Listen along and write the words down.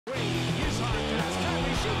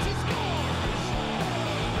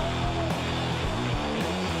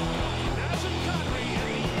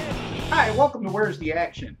Hi, welcome to Where's the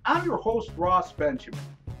Action? I'm your host, Ross Benjamin.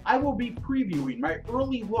 I will be previewing my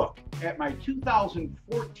early look at my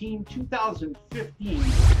 2014-2015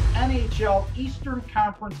 NHL Eastern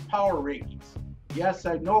Conference Power Rankings. Yes,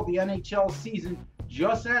 I know the NHL season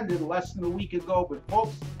just ended less than a week ago, but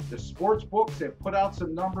folks, the sports books have put out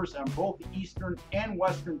some numbers on both the Eastern and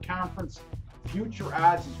Western Conference future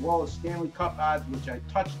odds as well as Stanley Cup odds, which I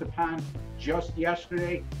touched upon just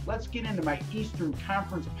yesterday. Let's get into my Eastern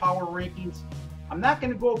Conference power rankings. I'm not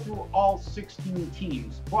going to go through all 16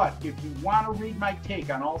 teams, but if you want to read my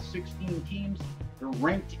take on all 16 teams, they're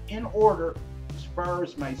ranked in order as far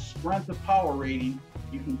as my strength of power rating.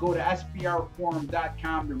 You can go to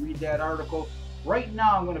sbrforum.com to read that article. Right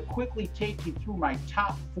now, I'm going to quickly take you through my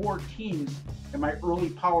top 4 teams in my early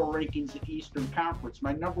power rankings in Eastern Conference.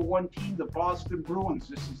 My number 1 team, the Boston Bruins.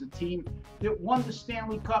 This is a team that won the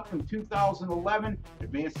Stanley Cup in 2011,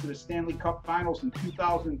 advanced to the Stanley Cup Finals in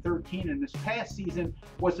 2013, and this past season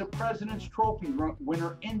was a President's Trophy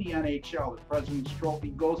winner in the NHL. The President's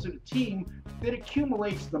Trophy goes to the team that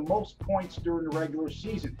accumulates the most points during the regular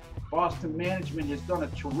season. Boston management has done a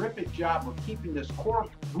terrific job of keeping this core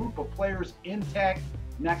group of players intact.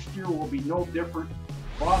 Next year will be no different.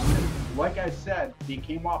 Boston, like I said, they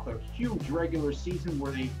came off a huge regular season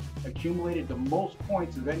where they accumulated the most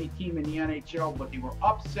points of any team in the NHL, but they were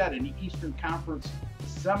upset in the Eastern Conference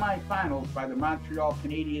semifinals by the Montreal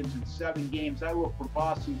Canadiens in 7 games. I look for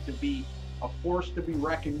Boston to be a force to be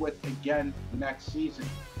reckoned with again next season.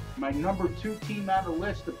 My number 2 team on the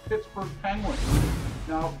list, the Pittsburgh Penguins.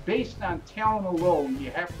 Now, based on talent alone,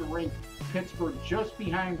 you have to rank Pittsburgh just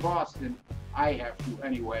behind Boston. I have to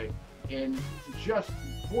anyway. And just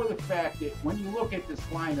for the fact that when you look at this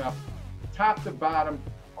lineup, top to bottom,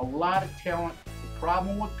 a lot of talent. The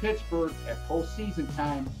problem with Pittsburgh at postseason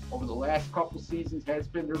time over the last couple seasons has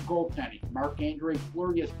been their goaltending. Marc-Andre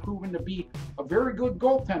Fleury has proven to be a very good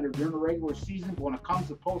goaltender during the regular season, but when it comes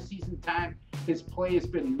to postseason time, his play has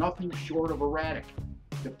been nothing short of erratic.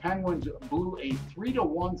 The Penguins blew a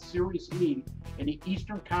 3-1 series lead in the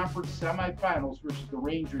Eastern Conference semifinals versus the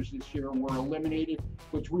Rangers this year and were eliminated,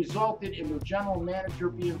 which resulted in their general manager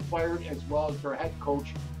being fired as well as their head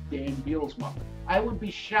coach, Dan Bielsma. I would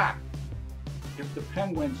be shocked if the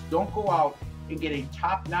Penguins don't go out and get a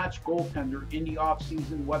top-notch goaltender in the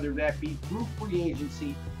offseason, whether that be through free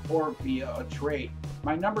agency or via a trade.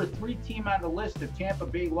 My number 3 team on the list, the Tampa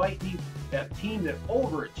Bay Lightning, that team that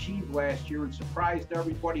overachieved last year and surprised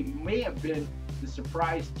everybody, may have been the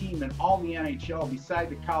surprise team in all the NHL beside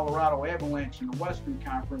the Colorado Avalanche in the Western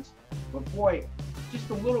Conference. But boy, just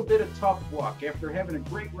a little bit of tough luck after having a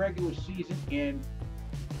great regular season and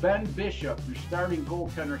Ben Bishop, their starting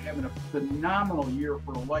goaltender, having a phenomenal year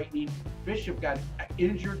for the Lightning. Bishop got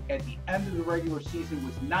injured at the end of the regular season,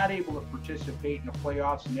 was not able to participate in the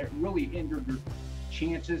playoffs, and that really hindered their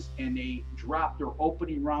chances, and they dropped their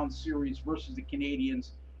opening round series versus the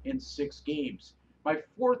Canadiens in 6 games. My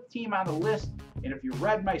 4th team on the list, and if you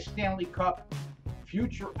read my Stanley Cup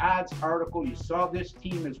future odds article, you saw this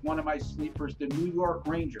team as one of my sleepers, the New York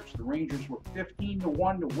Rangers. The Rangers were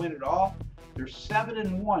 15-1 to win it all. They're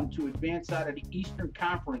 7-1 to advance out of the Eastern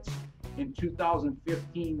Conference in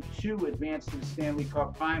 2015 to advance to the Stanley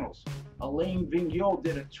Cup Finals. Alain Vigneault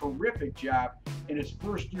did a terrific job in his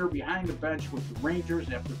first year behind the bench with the Rangers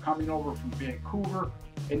after coming over from Vancouver,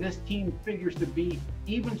 and this team figures to be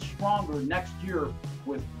even stronger next year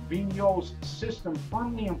with Vigneault's system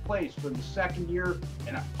firmly in place for the 2nd year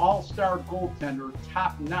and an all-star goaltender,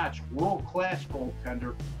 top-notch, world-class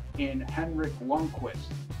goaltender in Henrik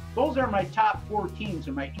Lundqvist. Those are my top 4 teams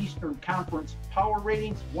in my Eastern Conference power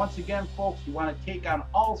ratings. Once again, folks, you want to take on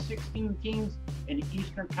all 16 teams in the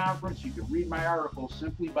Eastern Conference, you can read my article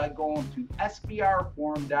simply by going to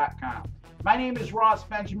sbrforum.com. My name is Ross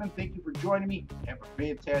Benjamin. Thank you for joining me. Have a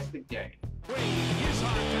fantastic day. His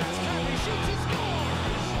hard pass, Kyrie shoots and scores!